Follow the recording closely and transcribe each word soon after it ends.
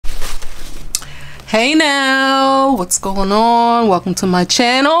Hey now, what's going on? Welcome to my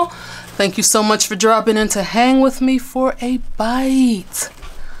channel. Thank you so much for dropping in to hang with me for a bite.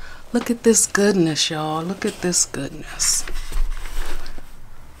 Look at this goodness, y'all. Look at this goodness.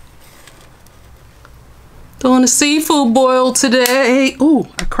 Doing a seafood boil today. Ooh,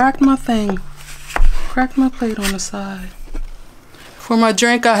 I cracked my thing. Cracked my plate on the side. For my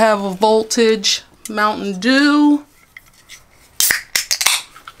drink, I have a Voltage Mountain Dew.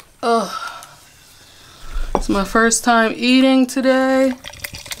 Ugh. It's my first time eating today.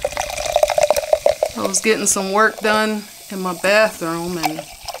 I was getting some work done in my bathroom and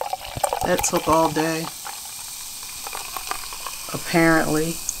that took all day.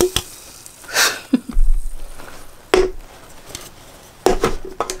 Apparently.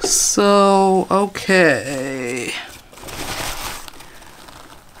 So, okay.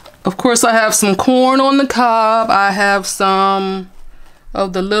 Of course, I have some corn on the cob. I have some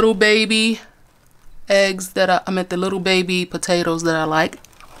of the little baby eggs that I meant the little baby potatoes that I like.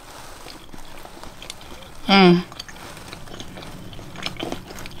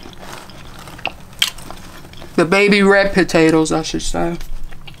 The baby red potatoes, I should say.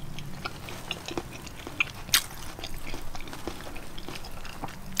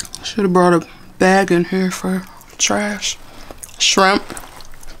 Should have brought a bag in here for trash. Shrimp.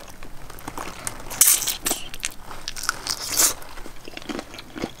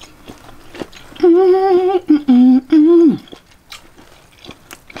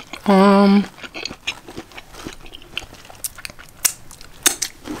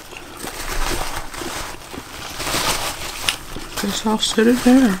 Guess I'll sit it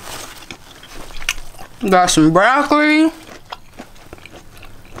there. Got some broccoli.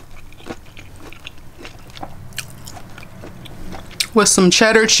 With some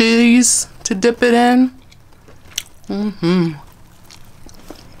cheddar cheese to dip it in.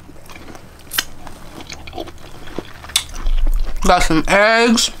 Got some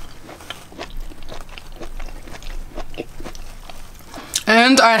eggs.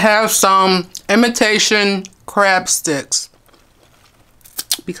 And I have some imitation crab sticks.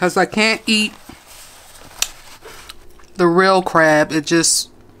 Because I can't eat the real crab. It just,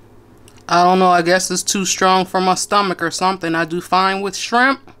 I don't know, I guess it's too strong for my stomach or something. I do fine with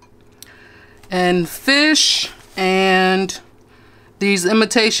shrimp and fish and these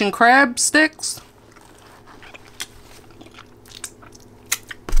imitation crab sticks.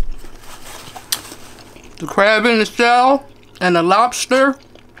 The crab in the shell and the lobster.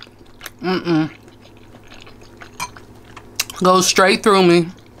 Goes straight through me.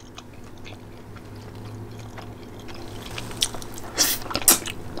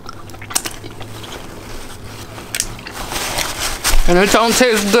 And it don't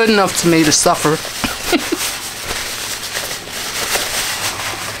taste good enough to me to suffer.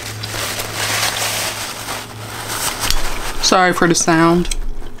 Sorry for the sound.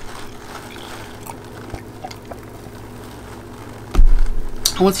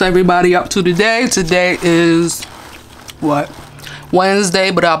 What's everybody up to today? Today is what?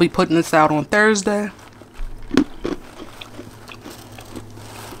 Wednesday, but I'll be putting this out on Thursday.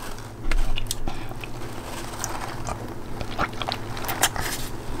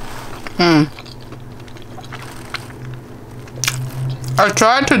 I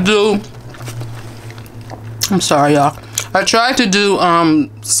tried to do, I'm sorry y'all, I tried to do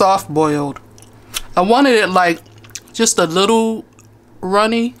soft boiled. I wanted it like just a little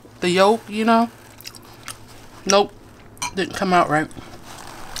runny, the yolk, you know. Nope, didn't come out right.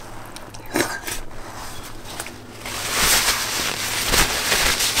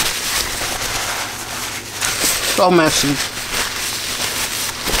 So messy.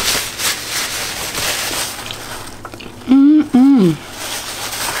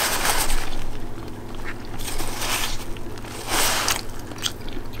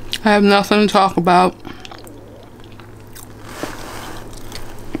 I have nothing to talk about.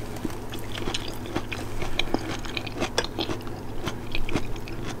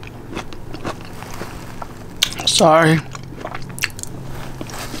 Sorry.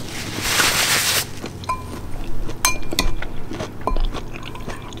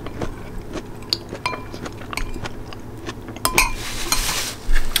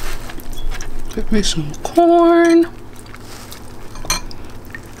 Get me some corn.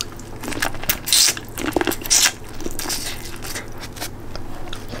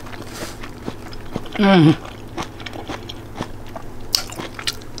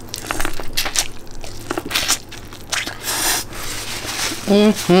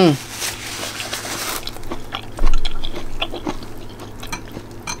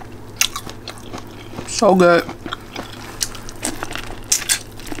 So good.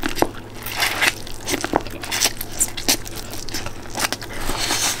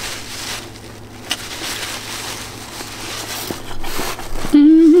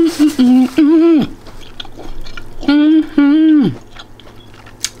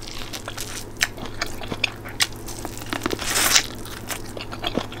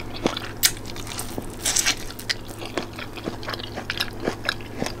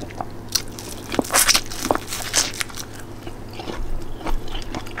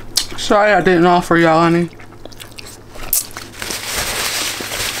 Sorry I didn't offer y'all any.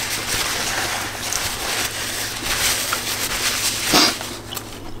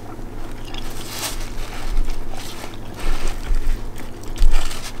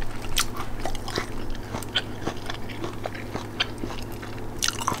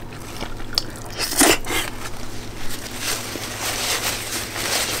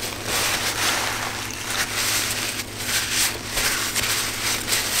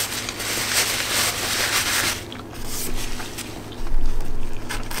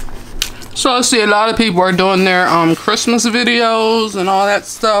 So I see a lot of people are doing their Christmas videos and all that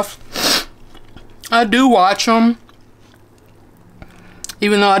stuff. I do watch them,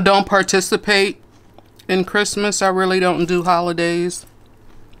 even though I don't participate in Christmas. I really don't do holidays.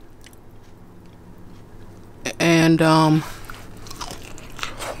 And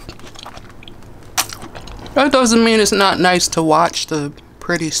that doesn't mean it's not nice to watch the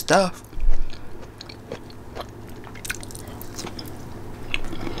pretty stuff.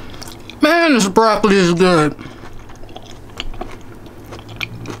 Man, this broccoli is good.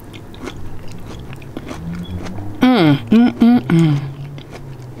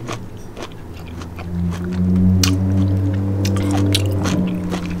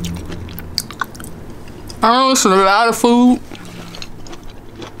 I know this is a lot of food.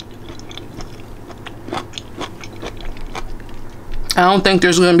 I don't think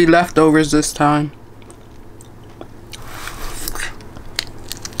there's gonna be leftovers this time.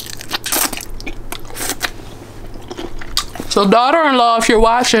 So daughter-in-law, if you're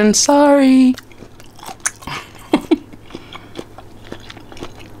watching, sorry.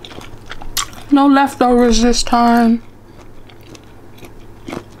 No leftovers this time.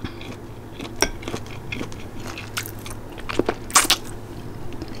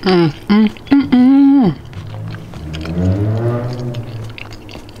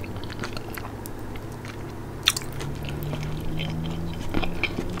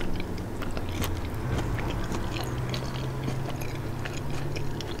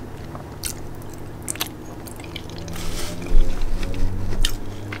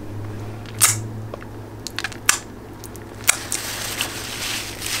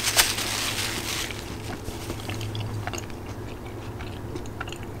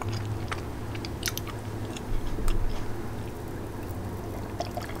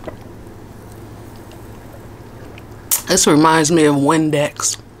 This reminds me of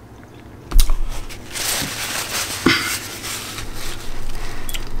Windex.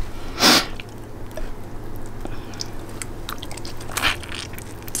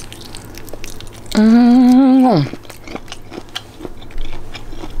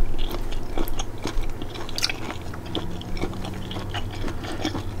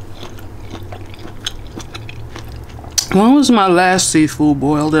 When was my last seafood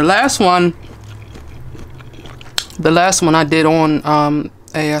boil? The last one I did on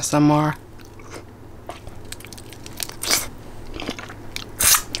ASMR.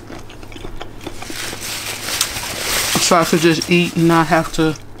 So I could just eat and not have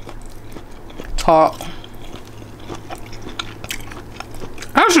to talk.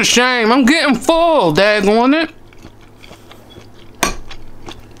 That's a shame. I'm getting full, daggone it.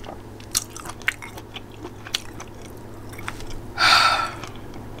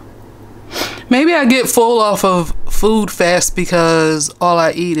 Maybe I get full off of food fast because all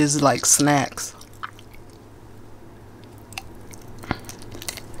I eat is like snacks.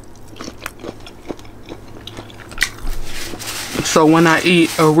 So when I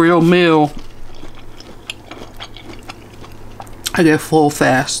eat a real meal, I get full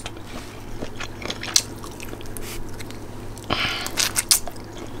fast.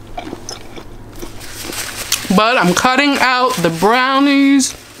 But I'm cutting out the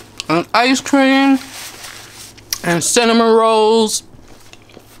brownies and ice cream and cinnamon rolls,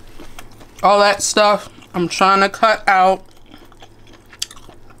 all that stuff. I'm trying to cut out.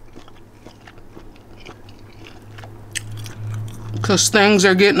 Because things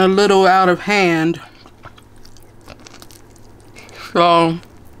are getting a little out of hand. So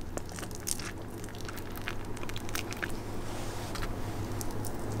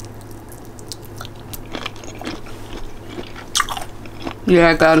yeah,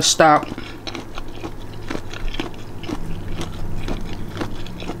 I gotta stop.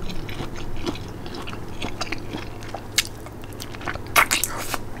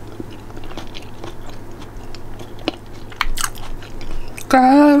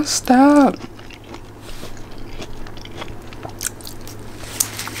 Gotta stop.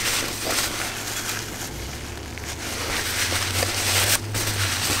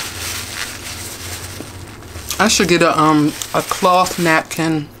 I should get a cloth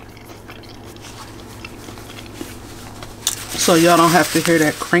napkin So y'all don't have to hear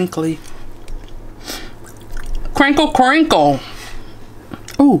that crinkly. Crinkle, crinkle.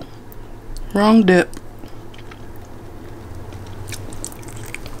 Ooh, wrong dip.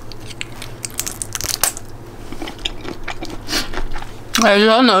 As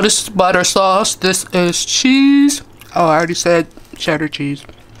y'all know, this is butter sauce. This is cheese. Oh, I already said cheddar cheese.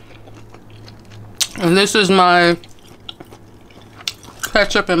 And this is my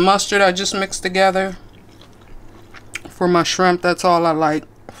ketchup and mustard I just mixed together for my shrimp. That's all I like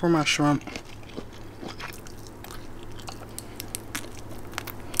for my shrimp.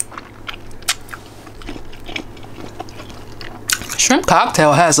 Shrimp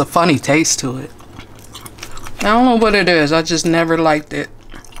cocktail has a funny taste to it. I don't know what it is. I just never liked it.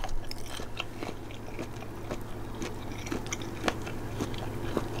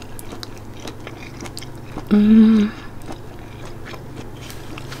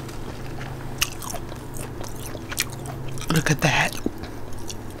 Look at that.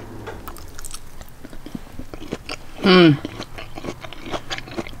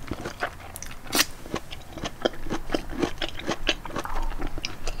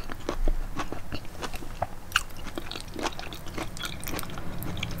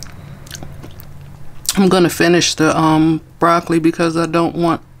 I'm gonna finish the broccoli because I don't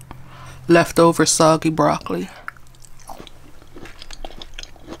want leftover soggy broccoli.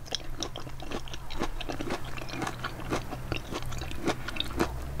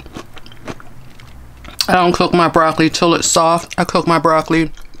 I don't cook my broccoli till it's soft. I cook my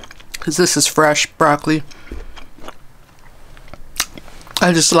broccoli because this is fresh broccoli.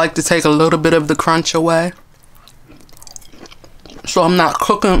 I just like to take a little bit of the crunch away, so I'm not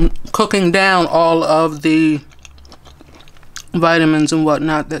cooking down all of the vitamins and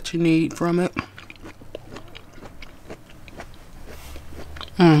whatnot that you need from it.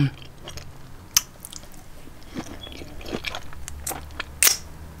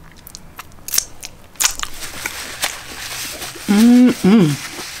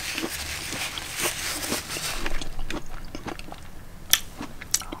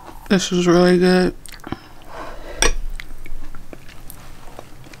 This is really good.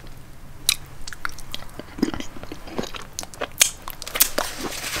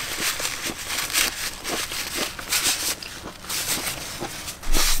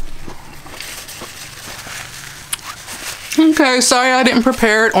 Okay, sorry I didn't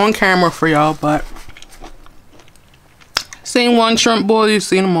prepare it on camera for y'all, but seen one shrimp boil, you've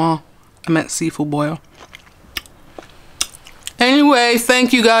seen them all. I meant seafood boil. Anyway,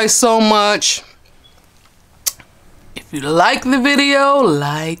 thank you guys so much. If you like the video,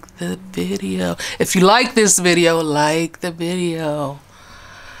 like the video. If you like this video, like the video.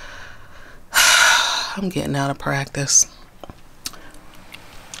 I'm getting out of practice.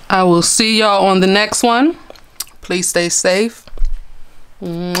 I will see y'all on the next one. Please stay safe.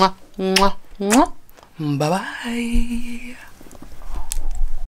 Mwah, mwah, mwah. Bye-bye.